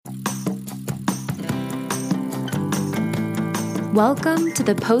Welcome to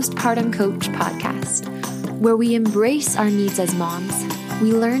the Postpartum Coach podcast, where we embrace our needs as moms,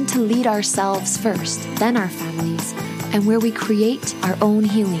 we learn to lead ourselves first, then our families, and where we create our own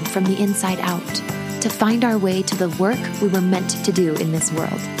healing from the inside out to find our way to the work we were meant to do in this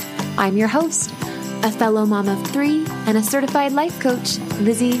world. I'm your host, a fellow mom of 3 and a certified life coach,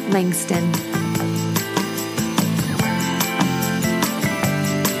 Lizzie Langston.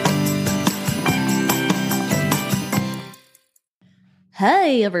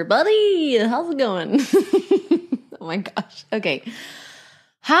 Hey everybody, how's it going? Oh my gosh. Okay.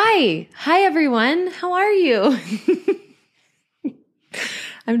 Hi everyone. How are you?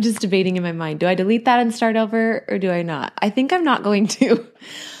 I'm just debating in my mind. Do I delete that and start over or do I not? I think I'm not going to.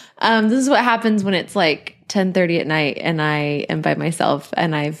 This is what happens when it's like 10:30 at night and I am by myself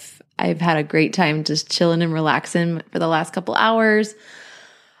and I've had a great time just chilling and relaxing for the last couple hours.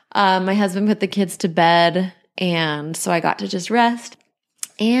 My husband put the kids to bed and so I got to just rest.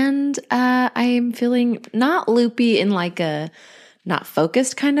 And I am feeling not loopy in like a not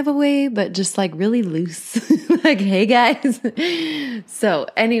focused kind of a way, but just like really loose. Like, hey guys. So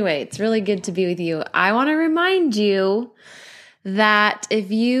anyway, it's really good to be with you. I want to remind you that if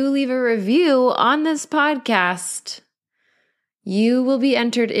you leave a review on this podcast, you will be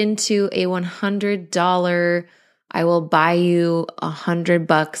entered into a $100 I will buy you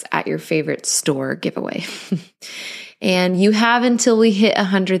 $100 at your favorite store giveaway. And you have until we hit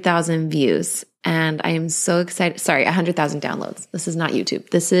 100,000 views. And I am so excited. Sorry, 100,000 downloads. This is not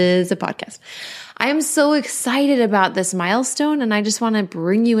YouTube. This is a podcast. I am so excited about this milestone and I just want to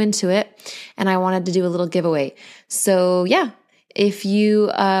bring you into it. And I wanted to do a little giveaway. So yeah, if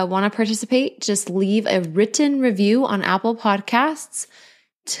you want to participate, just leave a written review on Apple Podcasts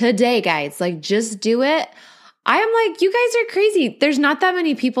today, guys. Like, just do it. I am like, you guys are crazy. There's not that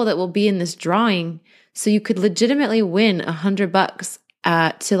many people that will be in this drawing. So you could legitimately win $100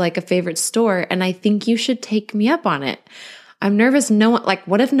 to like a favorite store. And I think you should take me up on it. I'm nervous. No one, like,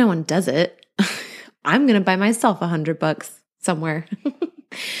 what if no one does it? I'm going to buy myself $100 somewhere.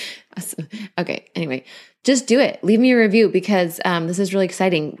 Okay. Anyway, just do it. Leave me a review because this is really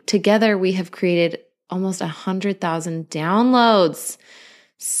exciting. Together we have created almost 100,000 downloads.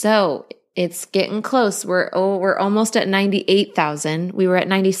 So it's getting close. We're almost at 98,000. We were at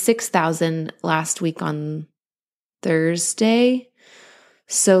 96,000 last week on Thursday.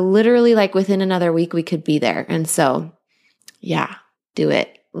 So literally like within another week, we could be there. And so yeah, do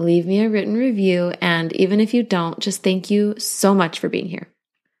it. Leave me a written review. And even if you don't, just thank you so much for being here.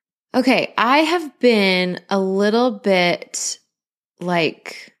 Okay. I have been a little bit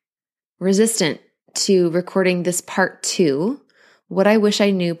like resistant to recording this part 2. What I wish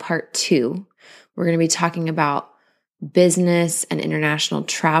I knew part 2. We're going to be talking about business and international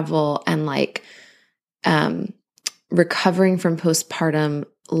travel and like recovering from postpartum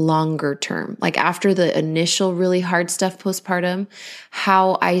longer term. Like after the initial really hard stuff postpartum,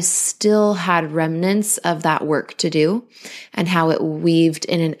 how I still had remnants of that work to do and how it weaved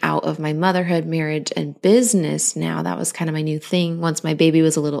in and out of my motherhood, marriage, and business now. That was kind of my new thing once my baby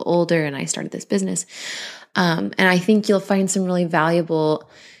was a little older and I started this business. And I think you'll find some really valuable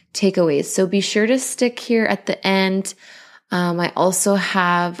takeaways. So be sure to stick here at the end. I also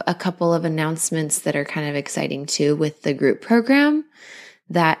have a couple of announcements that are kind of exciting too with the group program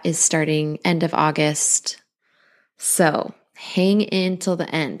that is starting end of August. So hang in till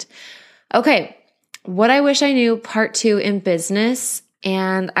the end. Okay. What I wish I knew, part 2 in business.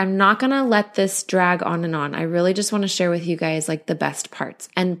 And I'm not going to let this drag on and on. I really just want to share with you guys like the best parts.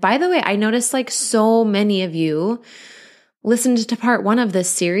 And by the way, I noticed like so many of you listened to part 1 of this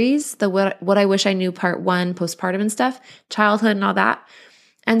series, the what I wish I knew part 1, postpartum and stuff, childhood and all that.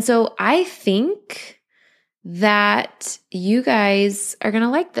 And so I think that you guys are going to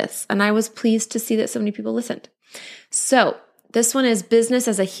like this. And I was pleased to see that so many people listened. So this one is business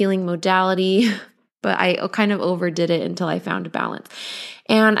as a healing modality. But I kind of overdid it until I found a balance.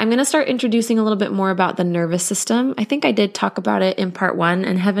 And I'm going to start introducing a little bit more about the nervous system. I think I did talk about it in part 1,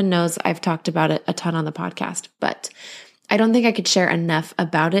 and heaven knows I've talked about it a ton on the podcast, but I don't think I could share enough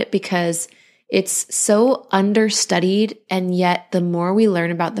about it because it's so understudied. And yet the more we learn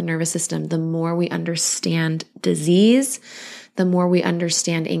about the nervous system, the more we understand disease, the more we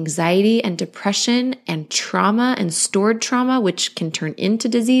understand anxiety and depression and trauma and stored trauma, which can turn into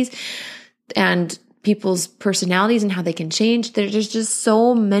disease, and people's personalities and how they can change. There's just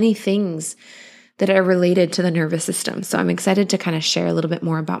so many things that are related to the nervous system. So I'm excited to kind of share a little bit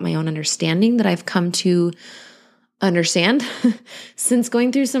more about my own understanding that I've come to understand since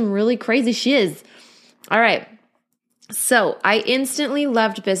going through some really crazy shiz. All right. So I instantly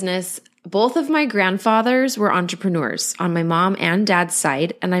loved business. both of my grandfathers were entrepreneurs on my mom and dad's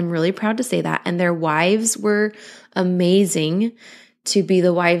side, and I'm really proud to say that. And their wives were amazing to be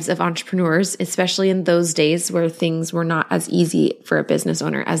the wives of entrepreneurs, especially in those days where things were not as easy for a business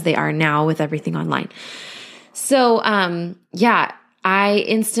owner as they are now with everything online. So, I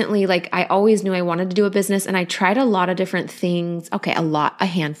instantly, I always knew I wanted to do a business, and I tried a lot of different things. Okay, a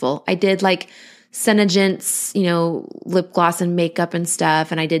handful. I did Senegent's, lip gloss and makeup and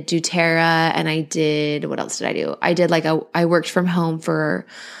stuff. And I did doTERRA, and I did, what else did I do? I did I worked from home for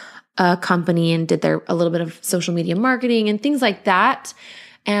a company and did a little bit of social media marketing and things like that.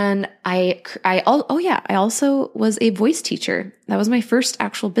 And I also was a voice teacher. That was my first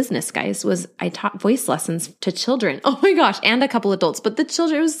actual business, guys, I taught voice lessons to children. Oh my gosh. And a couple adults, but the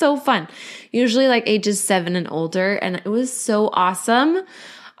children, it was so fun. Usually ages 7 and older. And it was so awesome.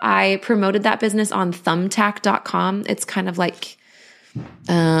 I promoted that business on thumbtack.com. It's kind of like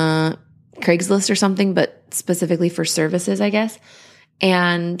Craigslist or something, but specifically for services, I guess.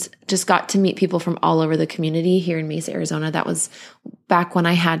 And just got to meet people from all over the community here in Mesa, Arizona. That was back when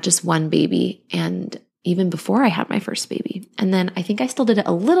I had just one baby, and even before I had my first baby. And then I think I still did it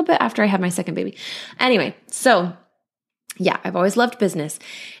a little bit after I had my second baby. Anyway, so yeah, I've always loved business.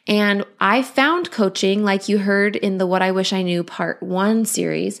 And I found coaching, like you heard in the What I Wish I Knew Part 1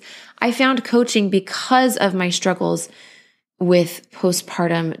 series. I found coaching because of my struggles with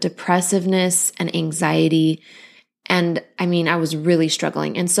postpartum depressiveness and anxiety. And I was really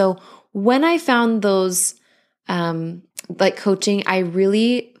struggling. And so when I found those, coaching,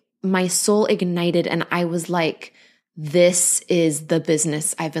 my soul ignited, and I was like, this is the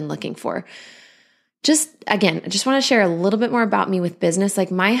business I've been looking for. I just want to share a little bit more about me with business.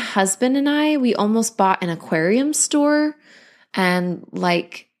 My husband and I, we almost bought an aquarium store, and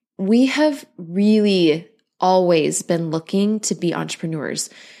we have really always been looking to be entrepreneurs.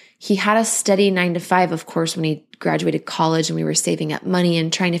 He had a steady 9-to-5, of course, when he graduated college, and we were saving up money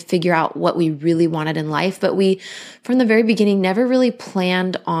and trying to figure out what we really wanted in life. But we, from the very beginning, never really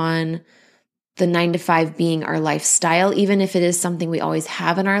planned on the 9-to-5 being our lifestyle, even if it is something we always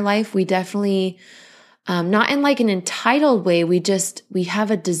have in our life. We definitely, not in an entitled way. We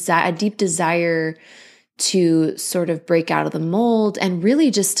have a deep desire to sort of break out of the mold and really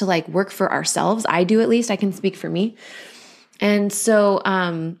just to work for ourselves. I do, at least. I can speak for me. And so,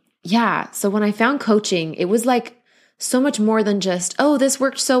 so when I found coaching, it was so much more than just, oh, this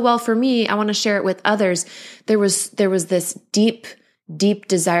worked so well for me, I want to share it with others. There was this deep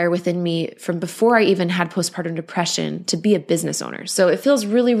desire within me from before I even had postpartum depression to be a business owner. So it feels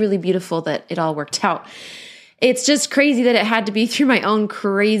really, really beautiful that it all worked out. It's just crazy that it had to be through my own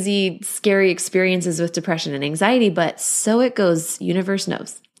crazy, scary experiences with depression and anxiety, but so it goes, universe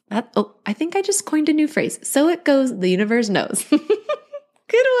knows. I think I just coined a new phrase. So it goes, the universe knows. Good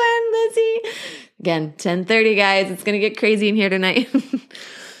one, Lizzie. Again, 10:30, guys. It's going to get crazy in here tonight.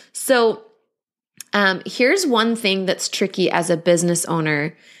 So here's one thing that's tricky as a business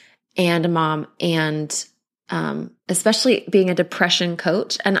owner and a mom, and especially being a depression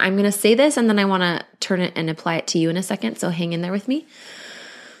coach. And I'm going to say this, and then I want to turn it and apply it to you in a second. So hang in there with me.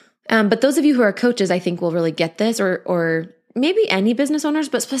 But those of you who are coaches, I think will really get this, or maybe any business owners,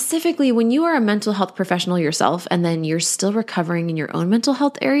 but specifically when you are a mental health professional yourself, and then you're still recovering in your own mental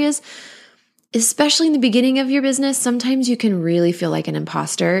health areas, especially in the beginning of your business, sometimes you can really feel like an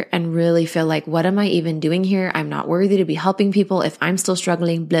imposter and really feel like, what am I even doing here? I'm not worthy to be helping people if I'm still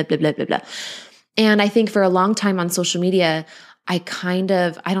struggling, blah, blah, blah, blah, blah. And I think for a long time on social media, I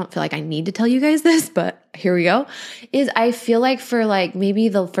don't feel like I need to tell you guys this, but here we go, is I feel like for maybe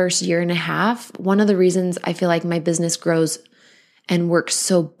the first year and a half, one of the reasons I feel like my business grows and works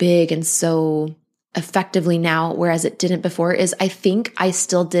so big and so effectively now, whereas it didn't before, is I think I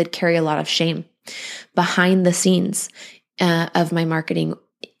still did carry a lot of shame behind the scenes of my marketing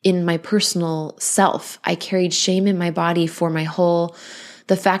in my personal self. I carried shame in my body for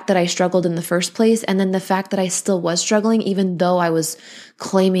the fact that I struggled in the first place, and then the fact that I still was struggling, even though I was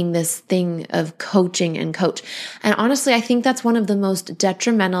claiming this thing of coaching and coach. And honestly, I think that's one of the most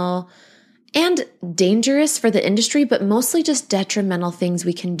detrimental and dangerous for the industry, but mostly just detrimental things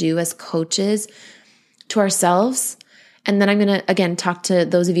we can do as coaches to ourselves. And then I'm going to, again, talk to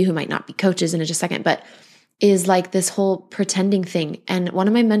those of you who might not be coaches in just a second, but is this whole pretending thing. And one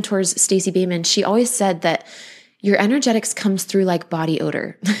of my mentors, Stacey Bayman, she always said that your energetics comes through like body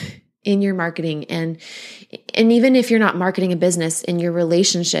odor in your marketing. And even if you're not marketing a business, in your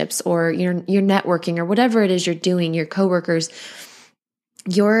relationships or your networking or whatever it is you're doing, your coworkers,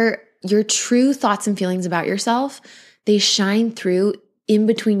 your true thoughts and feelings about yourself, they shine through in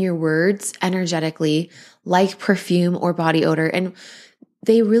between your words energetically like perfume or body odor. And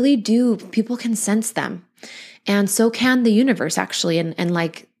they really do, people can sense them. And so can the universe actually. And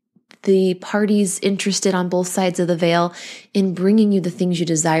like the parties interested on both sides of the veil in bringing you the things you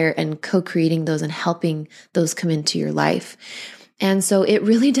desire and co-creating those and helping those come into your life. And so it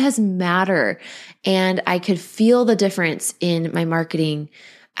really does matter. And I could feel the difference in my marketing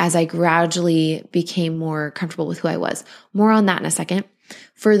as I gradually became more comfortable with who I was. More on that in a second.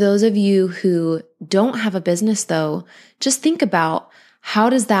 For those of you who don't have a business though, just think about how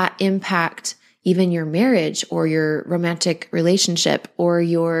does that impact even your marriage or your romantic relationship or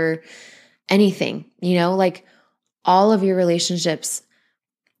your anything, like all of your relationships,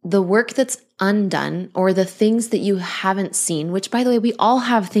 the work that's undone or the things that you haven't seen, which by the way, we all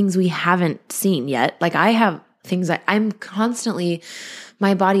have things we haven't seen yet. Like I have things that I'm constantly,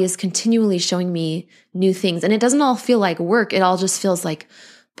 my body is continually showing me new things, and it doesn't all feel like work. It all just feels like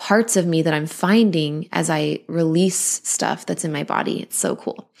parts of me that I'm finding as I release stuff that's in my body. It's so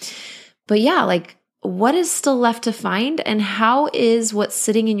cool. But yeah, like what is still left to find, and how is what's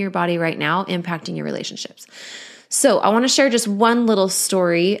sitting in your body right now impacting your relationships? So I want to share just one little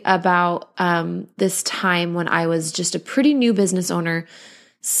story about this time when I was just a pretty new business owner,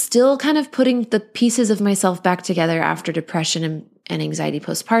 still kind of putting the pieces of myself back together after depression and anxiety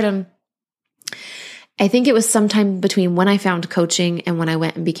postpartum. I think it was sometime between when I found coaching and when I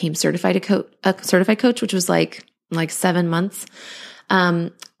went and became a certified coach, which was like 7 months.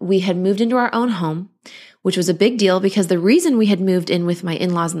 We had moved into our own home, which was a big deal because the reason we had moved in with my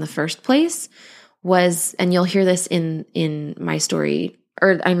in-laws in the first place was, and you'll hear this in my story,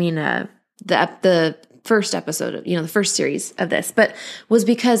 the first episode of, the first series of this, but was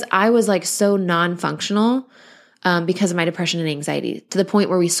because I was like so non-functional because of my depression and anxiety, to the point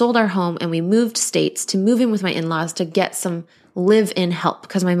where we sold our home and we moved states to move in with my in-laws to get some live-in help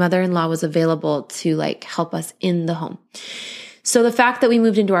because my mother-in-law was available to like help us in the home. So the fact that we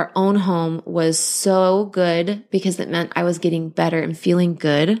moved into our own home was so good because it meant I was getting better and feeling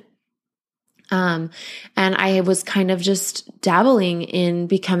good. And I was kind of just dabbling in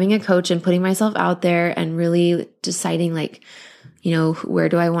becoming a coach and putting myself out there and really deciding like, who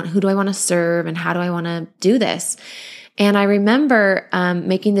do I want to serve and how do I want to do this? And I remember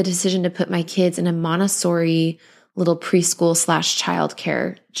making the decision to put my kids in a Montessori little preschool /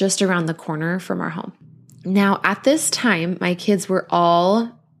 childcare just around the corner from our home. Now, at this time, my kids were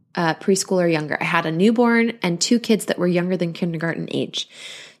all preschool or younger. I had a newborn and 2 kids that were younger than kindergarten age.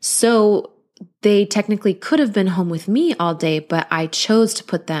 So they technically could have been home with me all day, but I chose to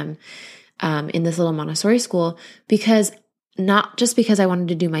put them in this little Montessori school because not just because I wanted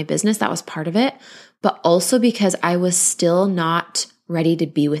to do my business, that was part of it, but also because I was still not ready to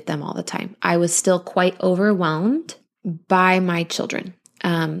be with them all the time. I was still quite overwhelmed by my children.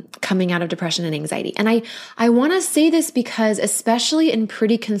 Coming out of depression and anxiety. And I want to say this because especially in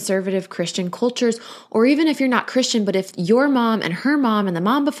pretty conservative Christian cultures, or even if you're not Christian, but if your mom and her mom and the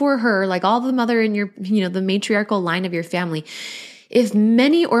mom before her, like all the mother in your, the matriarchal line of your family, if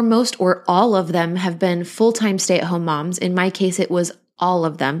many or most or all of them have been full-time stay-at-home moms, in my case, it was all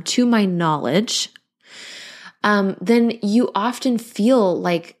of them to my knowledge, then you often feel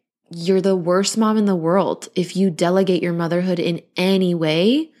like you're the worst mom in the world if you delegate your motherhood in any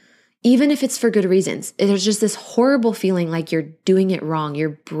way, even if it's for good reasons. There's just this horrible feeling like you're doing it wrong.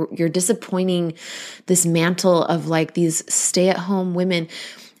 You're disappointing this mantle of like these stay-at-home women.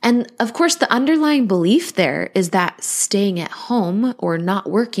 And of course, the underlying belief there is that staying at home or not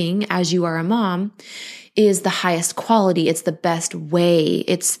working as you are a mom is the highest quality. It's the best way.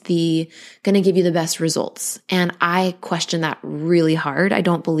 It's going to give you the best results. And I question that really hard. I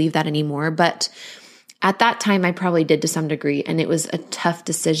don't believe that anymore. But at that time, I probably did to some degree. And it was a tough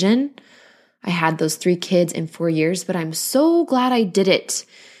decision. I had those 3 kids in 4 years, but I'm so glad I did it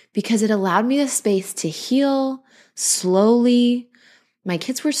because it allowed me the space to heal slowly. My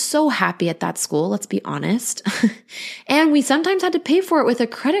kids were so happy at that school, let's be honest. And we sometimes had to pay for it with a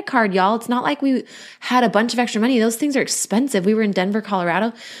credit card, y'all. It's not like we had a bunch of extra money. Those things are expensive. We were in Denver,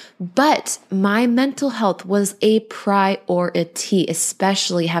 Colorado. But my mental health was a priority,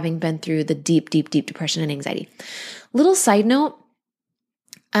 especially having been through the deep, deep, deep depression and anxiety. Little side note,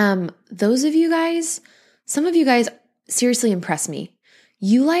 those of you guys, some of you guys seriously impress me.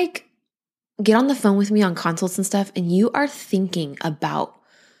 You get on the phone with me on consults and stuff, and you are thinking about,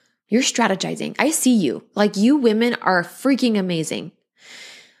 you're strategizing. I see you. Like, you women are freaking amazing.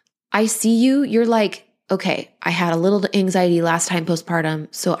 I see you. You're like, okay, I had a little anxiety last time postpartum,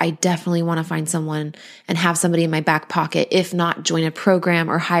 so I definitely want to find someone and have somebody in my back pocket, if not join a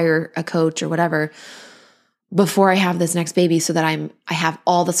program or hire a coach or whatever, before I have this next baby so that I have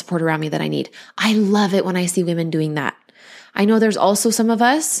all the support around me that I need. I love it when I see women doing that. I know there's also some of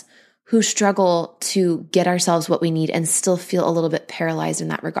us who struggle to get ourselves what we need and still feel a little bit paralyzed in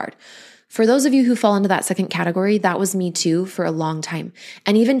that regard. For those of you who fall into that second category, that was me too for a long time.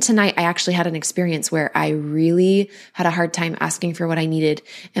 And even tonight, I actually had an experience where I really had a hard time asking for what I needed.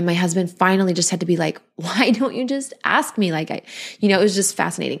 And my husband finally just had to be like, why don't you just ask me? It was just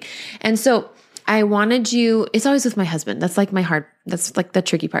fascinating. And so I wanted you, it's always with my husband. That's like that's like the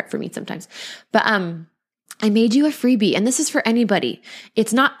tricky part for me sometimes. But I made you a freebie, and this is for anybody.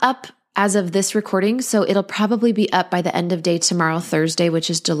 It's not up as of this recording, so it'll probably be up by the end of day tomorrow, Thursday, which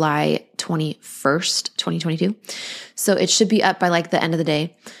is July 21st, 2022. So it should be up by like the end of the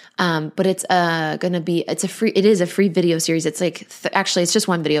day. But it's it is a free video series. It's like, actually it's just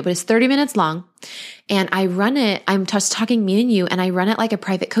one video, but it's 30 minutes long, and I run it, I'm just talking me and you, and I run it like a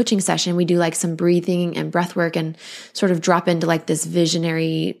private coaching session. We do like some breathing and breath work and sort of drop into like this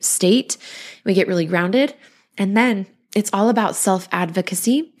visionary state. We get really grounded. And then it's all about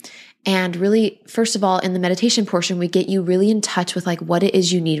self-advocacy. And really, first of all, in the meditation portion, we get you really in touch with like what it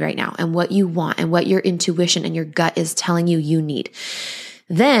is you need right now and what you want and what your intuition and your gut is telling you need.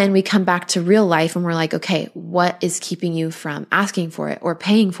 Then we come back to real life and we're like, okay, what is keeping you from asking for it or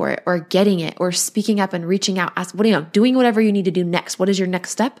paying for it or getting it or speaking up and reaching out, doing whatever you need to do next? What is your next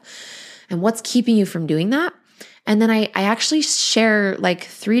step? And what's keeping you from doing that? And then I actually share like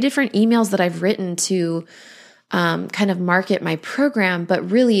 3 different emails that I've written to kind of market my program, but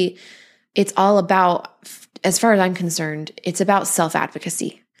really it's all about, as far as I'm concerned, it's about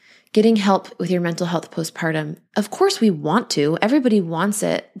self-advocacy, getting help with your mental health postpartum. Of course we want to, everybody wants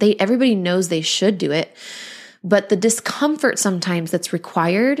it. Everybody knows they should do it, but the discomfort sometimes that's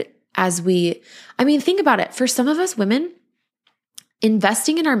required think about it. For some of us women,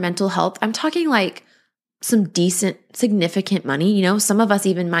 investing in our mental health, I'm talking like some decent, significant money. Some of us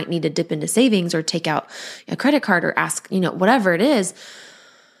even might need to dip into savings or take out a credit card or ask, whatever it is.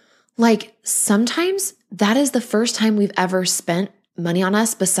 Like sometimes that is the first time we've ever spent money on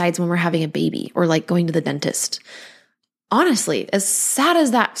us besides when we're having a baby or like going to the dentist. Honestly, as sad as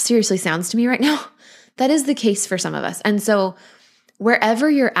that seriously sounds to me right now, that is the case for some of us. And so wherever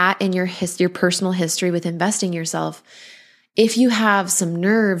you're at in your personal history with investing yourself, if you have some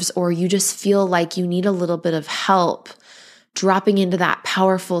nerves or you just feel like you need a little bit of help dropping into that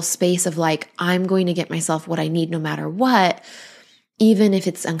powerful space of like, I'm going to get myself what I need no matter what, even if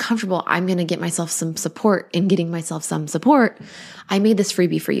it's uncomfortable, I'm going to get myself some support in getting myself some support. I made this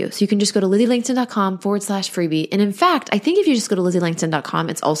freebie for you. So you can just go to lizzieLangston.com/freebie. And in fact, I think if you just go to lizzieLangston.com,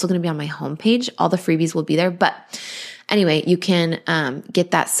 it's also going to be on my homepage. All the freebies will be there. But anyway, you can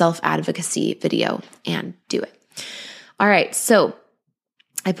get that self-advocacy video and do it. All right, so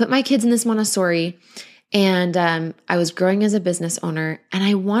I put my kids in this Montessori, and I was growing as a business owner, and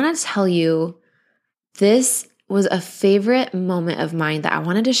I want to tell you, this was a favorite moment of mine that I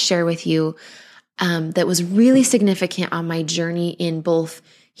wanted to share with you that was really significant on my journey in both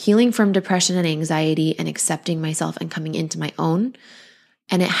healing from depression and anxiety and accepting myself and coming into my own,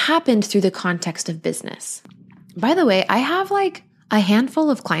 and it happened through the context of business. By the way, I have like a handful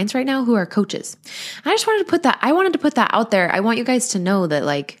of clients right now who are coaches. I just wanted to put that out there. I want you guys to know that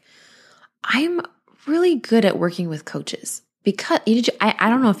like, I'm really good at working with coaches because I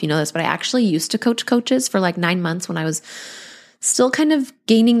don't know if you know this, but I actually used to coach coaches for like 9 months when I was still kind of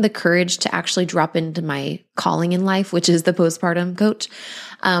gaining the courage to actually drop into my calling in life, which is the postpartum coach,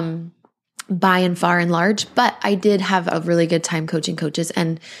 by and far and large. But I did have a really good time coaching coaches.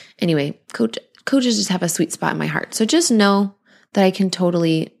 And anyway, coaches just have a sweet spot in my heart. So just know that I can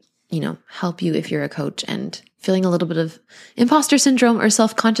totally, help you if you're a coach and feeling a little bit of imposter syndrome or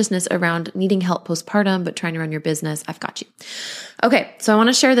self-consciousness around needing help postpartum, but trying to run your business. I've got you. Okay. So I want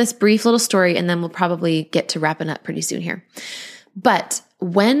to share this brief little story, and then we'll probably get to wrapping up pretty soon here. But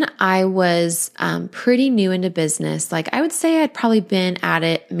when I was pretty new into business, like I would say I'd probably been at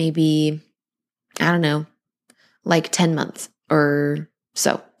it maybe, like 10 months or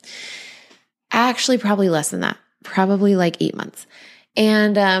so. Actually, probably less than that. Probably like 8 months.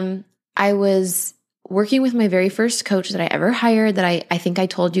 And I was working with my very first coach that I ever hired, that I think I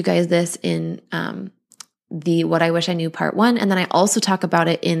told you guys this in the What I Wish I Knew Part 1. And then I also talk about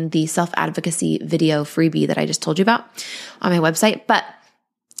it in the self-advocacy video freebie that I just told you about on my website. But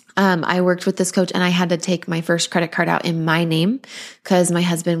I worked with this coach, and I had to take my first credit card out in my name because my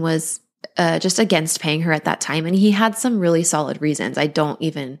husband was just against paying her at that time. And he had some really solid reasons. I don't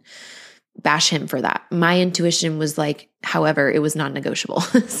even bash him for that. My intuition was like, however, it was non-negotiable.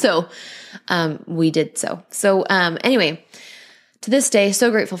 So we did so. So anyway, to this day, so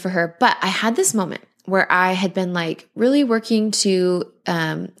grateful for her. But I had this moment where I had been like really working to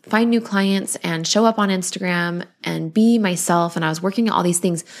find new clients and show up on Instagram and be myself. And I was working at all these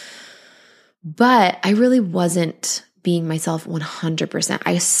things, but I really wasn't being myself 100%.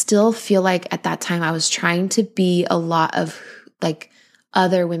 I still feel like at that time I was trying to be a lot of like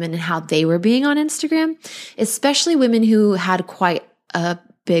other women and how they were being on Instagram, especially women who had quite a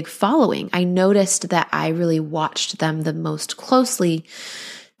big following. I noticed that I really watched them the most closely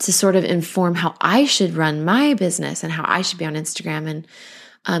to sort of inform how I should run my business and how I should be on Instagram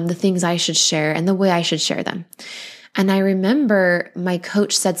and the things I should share and the way I should share them. And I remember my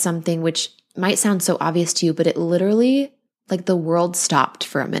coach said something which might sound so obvious to you, but it literally, like the world stopped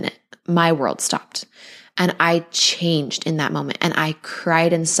for a minute. My world stopped. And I changed in that moment and I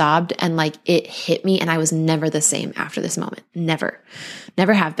cried and sobbed and like it hit me and I was never the same after this moment. Never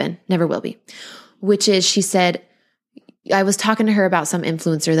have been, never will be. Which is, she said, I was talking to her about some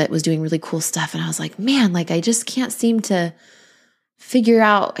influencer that was doing really cool stuff. And I was like, man, like I just can't seem to figure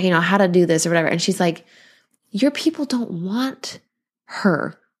out, how to do this or whatever. And she's like, your people don't want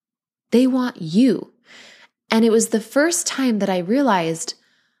her. They want you. And it was the first time that I realized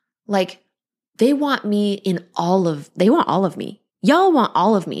like, they want they want all of me. Y'all want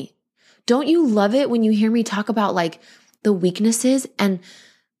all of me. Don't you love it when you hear me talk about like the weaknesses and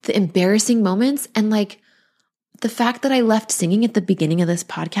the embarrassing moments and like the fact that I left singing at the beginning of this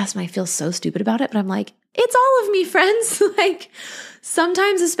podcast and I feel so stupid about it, but I'm like, it's all of me, friends. Like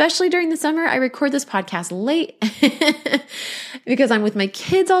sometimes, especially during the summer, I record this podcast late because I'm with my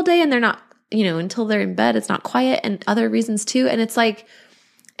kids all day and they're not, until they're in bed, it's not quiet and other reasons too. And it's like,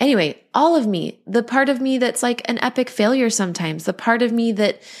 anyway, all of me, the part of me that's like an epic failure sometimes, the part of me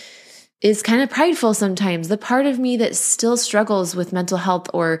that is kind of prideful sometimes, the part of me that still struggles with mental health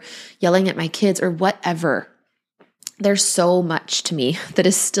or yelling at my kids or whatever. There's so much to me that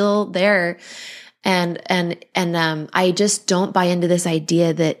is still there. And I just don't buy into this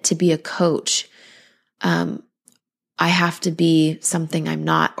idea that to be a coach, I have to be something I'm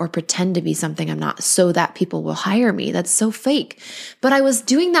not or pretend to be something I'm not so that people will hire me. That's so fake. But I was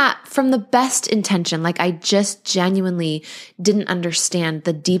doing that from the best intention. Like I just genuinely didn't understand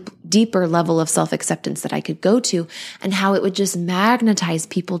the deeper level of self-acceptance that I could go to and how it would just magnetize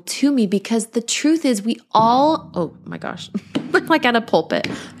people to me because the truth is oh my gosh, I'm like at a pulpit.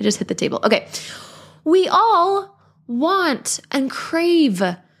 I just hit the table. Okay. We all want and crave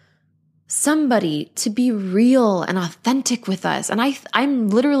somebody to be real and authentic with us. And I'm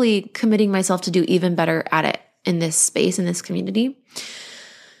literally committing myself to do even better at it in this space, in this community,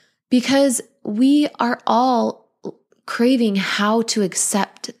 because we are all craving how to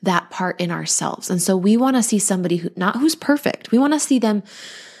accept that part in ourselves. And so we want to see somebody who's perfect. We want to see them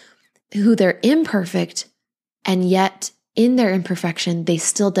who they're imperfect, and yet in their imperfection, they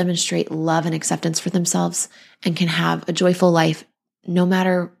still demonstrate love and acceptance for themselves and can have a joyful life no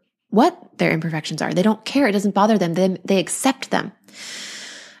matter what their imperfections are. They don't care. It doesn't bother them. They accept them.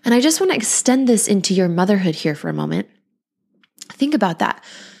 And I just want to extend this into your motherhood here for a moment. Think about that.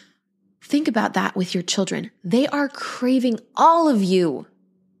 Think about that with your children. They are craving all of you.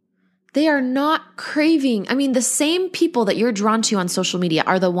 They are not craving. The same people that you're drawn to on social media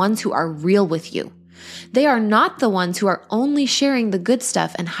are the ones who are real with you. They are not the ones who are only sharing the good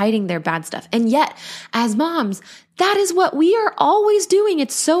stuff and hiding their bad stuff. And yet, as moms, that is what we are always doing.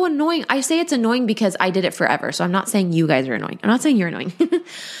 It's so annoying. I say it's annoying because I did it forever. So I'm not saying you guys are annoying. I'm not saying you're annoying.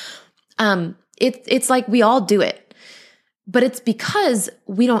 It's like we all do it. But it's because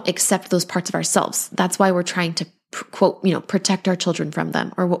we don't accept those parts of ourselves. That's why we're trying to, quote, protect our children from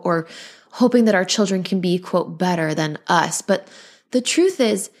them or hoping that our children can be, quote, better than us. But the truth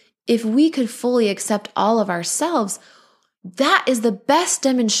is, if we could fully accept all of ourselves, that is the best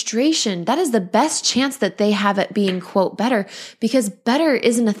demonstration. That is the best chance that they have at being, quote, better, because better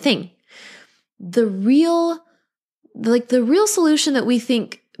isn't a thing. The real solution that we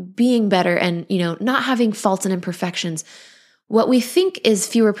think being better and, not having faults and imperfections, what we think is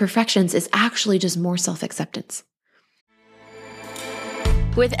fewer perfections is actually just more self-acceptance.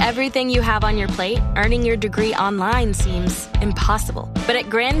 With everything you have on your plate, earning your degree online seems impossible. But at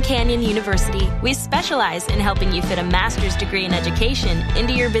Grand Canyon University, we specialize in helping you fit a master's degree in education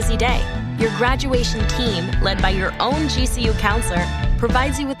into your busy day. Your graduation team, led by your own GCU counselor,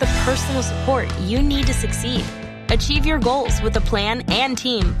 provides you with the personal support you need to succeed. Achieve your goals with a plan and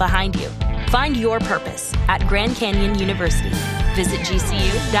team behind you. Find your purpose at Grand Canyon University. Visit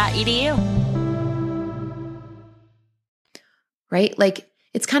gcu.edu. Right? Like,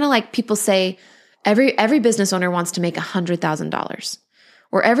 it's kind of like people say every business owner wants to make $100,000,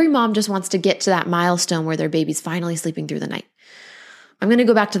 or every mom just wants to get to that milestone where their baby's finally sleeping through the night. I'm going to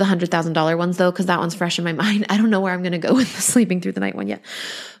go back to the $100,000 ones though, because that one's fresh in my mind. I don't know where I'm going to go with the sleeping through the night one yet.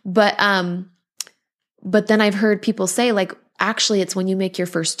 But then I've heard people say like, actually it's when you make your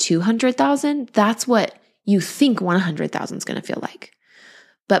first 200,000, that's what you think 100,000 is going to feel like.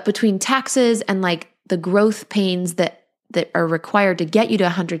 But between taxes and like the growth pains that are required to get you to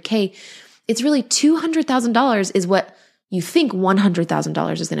 100K, it's really $200,000 is what you think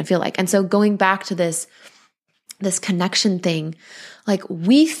 $100,000 is going to feel like. And so going back to this connection thing, like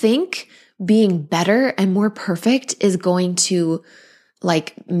we think being better and more perfect is going to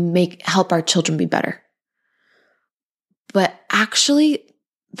like help our children be better. But actually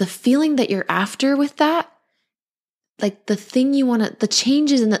the feeling that you're after with that, like the thing you want to, the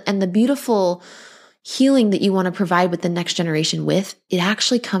changes and the beautiful healing that you want to provide with the next generation with, it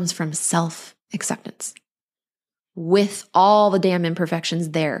actually comes from self-acceptance with all the damn imperfections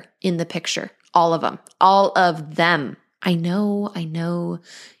there in the picture. All of them. I know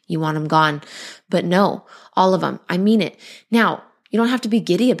you want them gone, but no, all of them. I mean it. Now, you don't have to be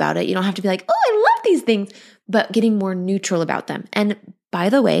giddy about it. You don't have to be like, oh, I love these things, but getting more neutral about them. And by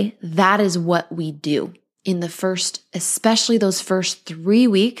the way, that is what we do in the first, especially those first 3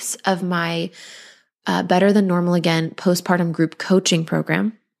 weeks of my Better Than Normal Again postpartum group coaching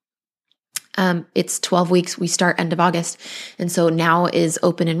program. It's 12 weeks. We start end of August. And so now is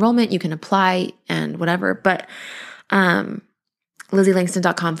open enrollment. You can apply and whatever, but,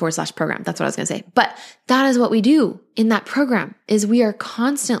 LizzieLangston.com/program. That's what I was going to say. But that is what we do in that program is we are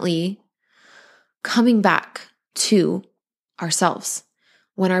constantly coming back to ourselves.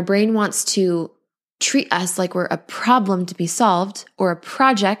 When our brain wants to treat us like we're a problem to be solved or a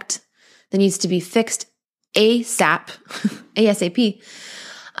project that needs to be fixed ASAP,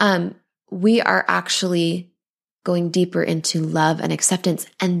 we are actually going deeper into love and acceptance.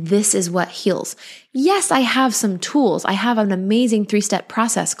 And this is what heals. Yes, I have some tools. I have an amazing 3-step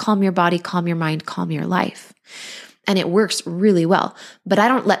process. Calm your body, calm your mind, calm your life. And it works really well. But I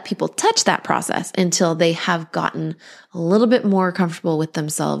don't let people touch that process until they have gotten a little bit more comfortable with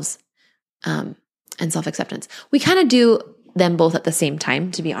themselves and self-acceptance. We kind of do them both at the same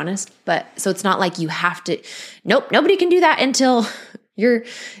time, to be honest. But so it's not like you have to, nope, nobody can do that until you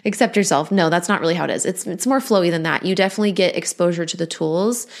accept yourself. No, that's not really how it is. It's more flowy than that. You definitely get exposure to the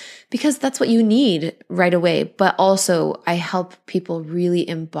tools because that's what you need right away. But also I help people really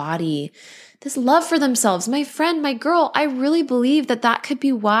embody this love for themselves. My friend, my girl, I really believe that could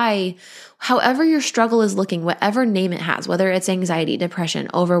be why, however your struggle is looking, whatever name it has, whether it's anxiety, depression,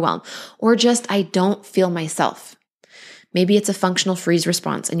 overwhelm, or just I don't feel myself. Maybe it's a functional freeze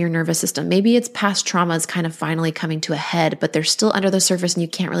response in your nervous system. Maybe it's past traumas kind of finally coming to a head, but they're still under the surface and you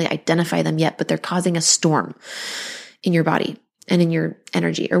can't really identify them yet, but they're causing a storm in your body and in your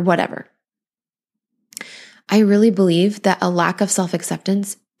energy or whatever. I really believe that a lack of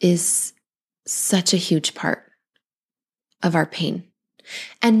self-acceptance is such a huge part of our pain.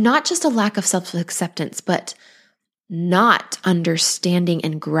 And not just a lack of self-acceptance, but not understanding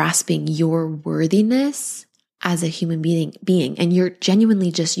and grasping your worthiness as a human being, and you're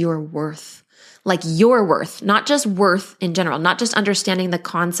genuinely just your worth, like your worth, not just worth in general, not just understanding the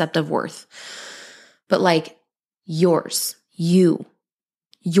concept of worth, but like yours, your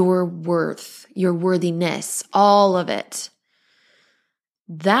worth, your worthiness, all of it.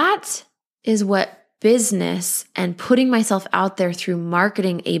 That is what business and putting myself out there through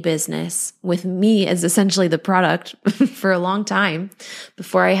marketing a business with me as essentially the product for a long time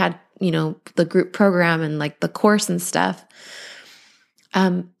before I had the group program and like the course and stuff.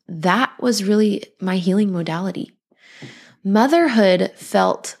 That was really my healing modality. Motherhood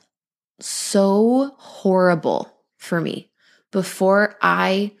felt so horrible for me before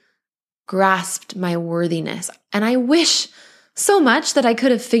I grasped my worthiness. And I wish so much that I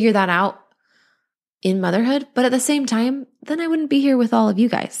could have figured that out in motherhood. But at the same time, then I wouldn't be here with all of you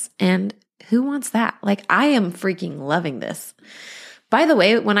guys. And who wants that? Like, I am freaking loving this. By the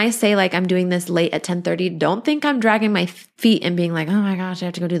way, when I say like I'm doing this late at 10:30, don't think I'm dragging my feet and being like, oh my gosh, I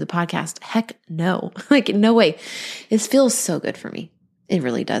have to go do the podcast. Heck no. Like, no way. It feels so good for me. It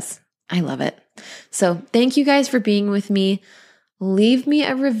really does. I love it. So thank you guys for being with me. Leave me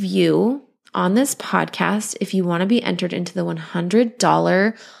a review on this podcast if you want to be entered into the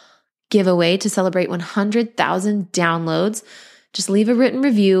 $100 giveaway to celebrate 100,000 downloads. Just leave a written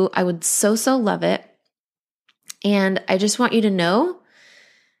review. I would so love it. And I just want you to know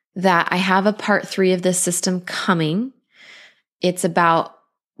that I have a part 3 of this system coming. It's about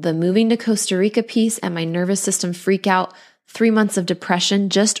the moving to Costa Rica piece and my nervous system freak out, 3 months of depression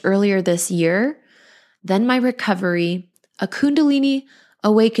just earlier this year, then my recovery, a Kundalini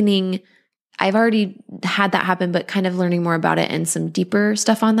awakening I've already had that happen, but kind of learning more about it and some deeper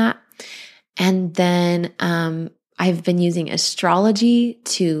stuff on that. And then I've been using astrology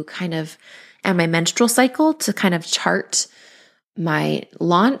to and my menstrual cycle to kind of chart my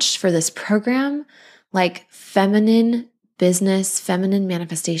launch for this program, like feminine business, feminine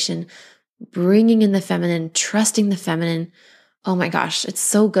manifestation, bringing in the feminine, trusting the feminine. Oh my gosh, it's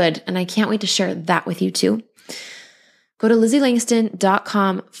so good. And I can't wait to share that with you too. Go to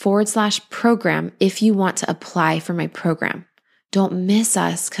LizzieLangston.com/program if you want to apply for my program. Don't miss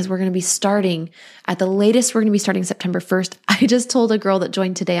us because we're going to be starting at the latest. We're going to be starting September 1st. I just told a girl that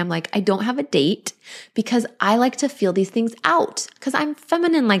joined today, I'm like, I don't have a date because I like to feel these things out because I'm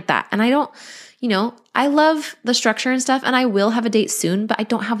feminine like that. And I don't, I love the structure and stuff and I will have a date soon, but I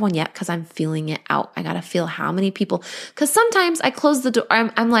don't have one yet because I'm feeling it out. I got to feel how many people, because sometimes I close the door.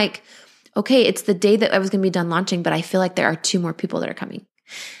 I'm like, okay, it's the day that I was going to be done launching, but I feel like there are 2 more people that are coming.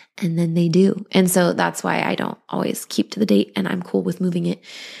 And then they do. And so that's why I don't always keep to the date and I'm cool with moving it.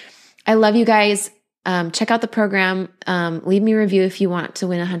 I love you guys. Check out the program. Leave me a review if you want to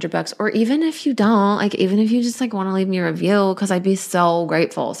win $100, or even if you don't, even if you just want to leave me a review, because I'd be so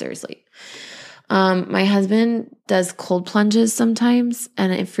grateful. Seriously. My husband does cold plunges sometimes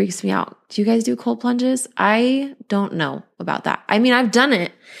and it freaks me out. Do you guys do cold plunges? I don't know about that. I mean, I've done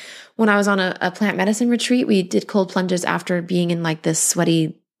it. When I was on a plant medicine retreat, we did cold plunges after being in this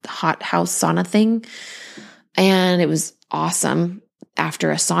sweaty hot house sauna thing. And it was awesome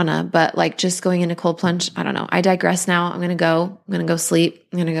after a sauna, but just going into cold plunge, I don't know. I digress now. I'm going to go sleep.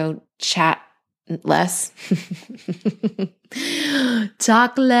 I'm going to go chat less,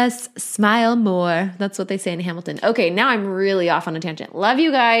 talk less, smile more. That's what they say in Hamilton. Okay. Now I'm really off on a tangent. Love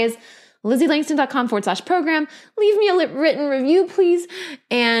you guys. LizzieLangston.com/program. Leave me a written review, please.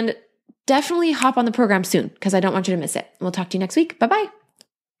 And definitely hop on the program soon because I don't want you to miss it. We'll talk to you next week. Bye-bye.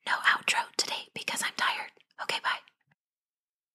 No outro today because I'm tired. Okay, bye.